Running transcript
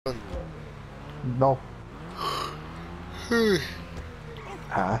No.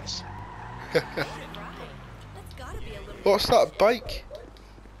 Pass. What's that bike?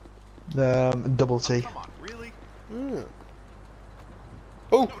 Double T. Come on, really? Hmm.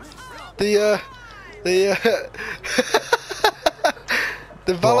 Oh, the the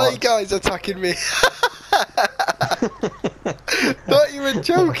valet What? guy's attacking me. Thought you were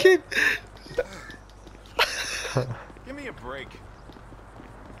joking. Give me a break.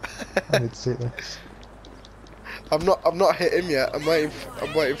 I need to see this. I'm not hit him yet. I'm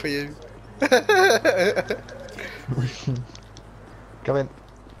waiting for you. Come in.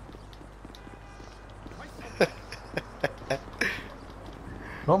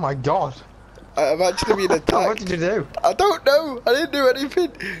 Oh my god. I'm actually being attacked. What did you do? I don't know. I didn't do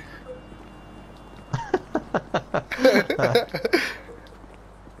anything.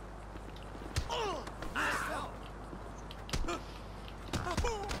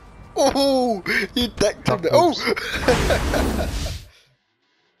 Oh, you decked him. Oh.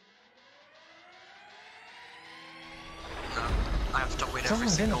 I have to win every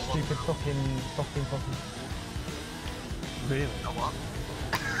Someone's in a single one. stupid fucking. Really? A what?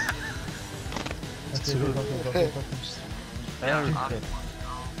 A stupid fucking. Yeah, Stupid.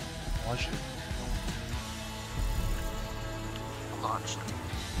 Why should I'm not actually.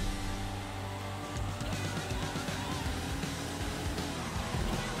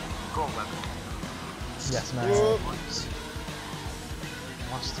 Go on, Webber. Yes, man. Points.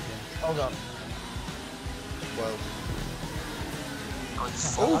 Lost again. Oh god. Well. Going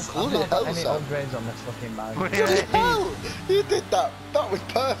Oh, fourth. bloody I've not got hell, any Sam. upgrades on this fucking man. Bloody hell! You did that. That was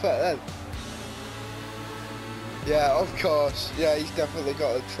perfect then. Yeah, of course. Yeah, he's definitely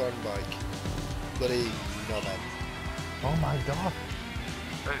got a Tron bike. Bloody knobhead. Oh my god.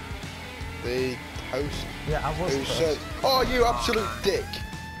 The host Yeah, I was who first. said, "Oh, you absolute dick!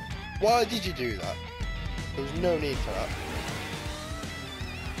 Why did you do that? There was no need for that."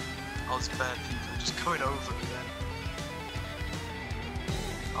 I was bad people just going over me then.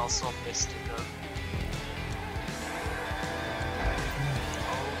 Also missed it though.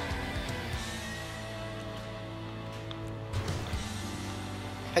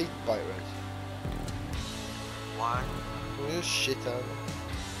 Hate bike race. Why? What shit out of it.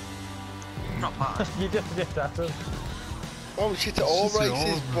 Not bad. You just did that. Oh shit at all Shit at all,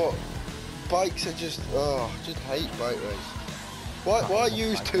 races, but bikes are just I just hate bike race. Why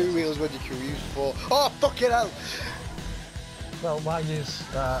use two wheels when you can use four? Oh fucking hell! Well, why use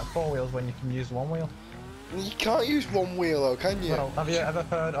four wheels when you can use one wheel? You can't use one wheel though, can you? Well, have you ever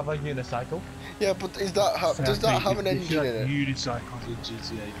heard of a unicycle? Yeah, but is that does that have an engine in it? Unicycles in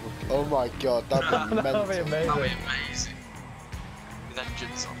GTA. Oh my god, that'd be That'd be mental. amazing. That'd be amazing. With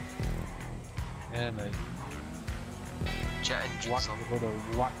engines on. Yeah, mate. Jet Whack engines on. the hood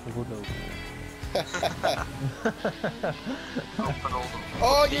over. Whack the hood over. Open all the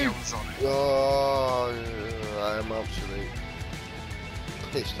Oh, you- wheels on it. Oh, I am absolutely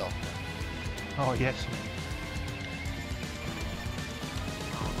pissed off. Oh, yes, mate.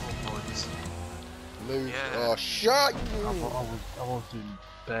 Oh, boys. Move. Yeah. Oh, shut I you! was doing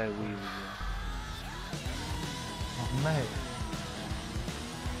bare wheeling. Oh, mate.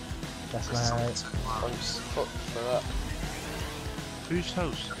 That's There's right. some I'm laps. fucked for that. Who's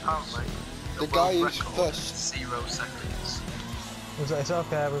host? Apparently, The world guy who's record first. is 0 seconds. It's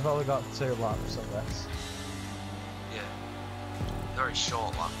okay, we've only got 2 laps of this. Yeah. Very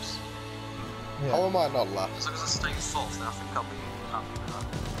short laps. Yeah. How am I not As last? long as I stay fourth, then I think I'll be happy with that.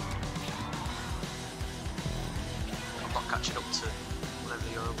 I'm not catching up to whatever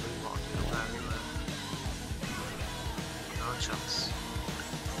the Euro Blue lot are doing there anyway. No chance.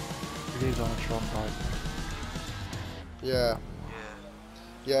 It is on a Tron bike. Yeah.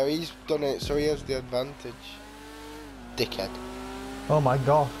 Yeah. Yeah, he's done it, so he has the advantage. Dickhead. Oh my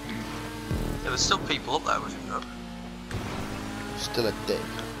god. Yeah, there's still people up there with him though. Still a dick.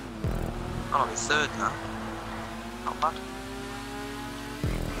 I'm in third now. Not bad.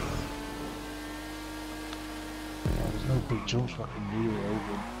 There's no big jumps so I can wheel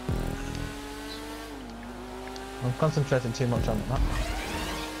over him. I'm concentrating too much on that.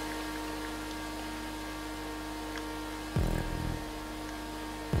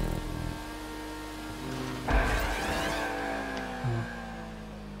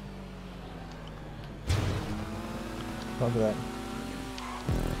 Not great.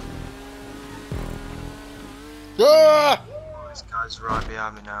 Ah! This guy's right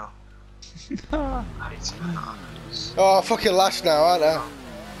behind me now. I hate him. Oh, fucking last now, aren't I?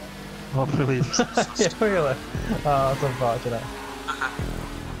 Oh, brilliant. Yeah, really? Oh, that's unfortunate.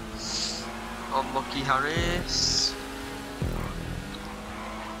 Unlucky Harris.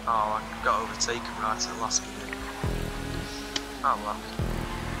 Oh, I got overtaken right at the last minute. Oh well.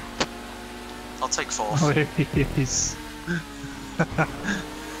 I'll take fourth. Oh, it is.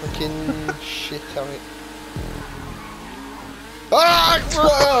 Fucking shit on it. Ah!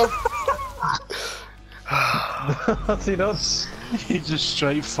 What's he does? You just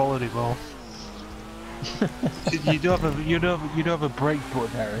straight followed him off. you don't have a brake button,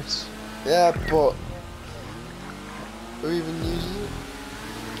 Harris. Yeah, but who even uses it?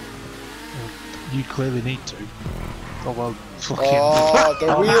 You clearly need to. Oh well, fucking. Oh, the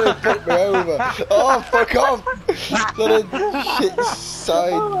wheelie put me over. Oh, fuck off! Little shit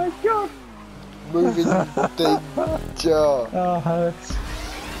side Oh my god! moving thing jaw. Oh, hurts.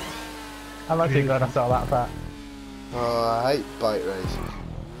 I'm actually glad I saw that part. Oh, I hate bike races.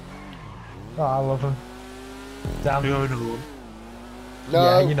 Oh, I love them. Damn. You're another one. No,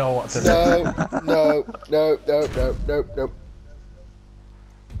 Yeah, you know what to do. no.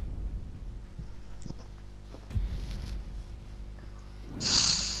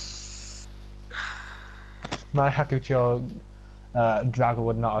 My Hakucho Drago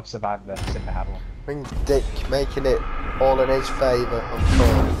would not have survived this if it had one. Bring Dick, making it all in his favour, I'm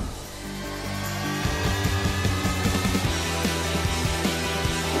calling.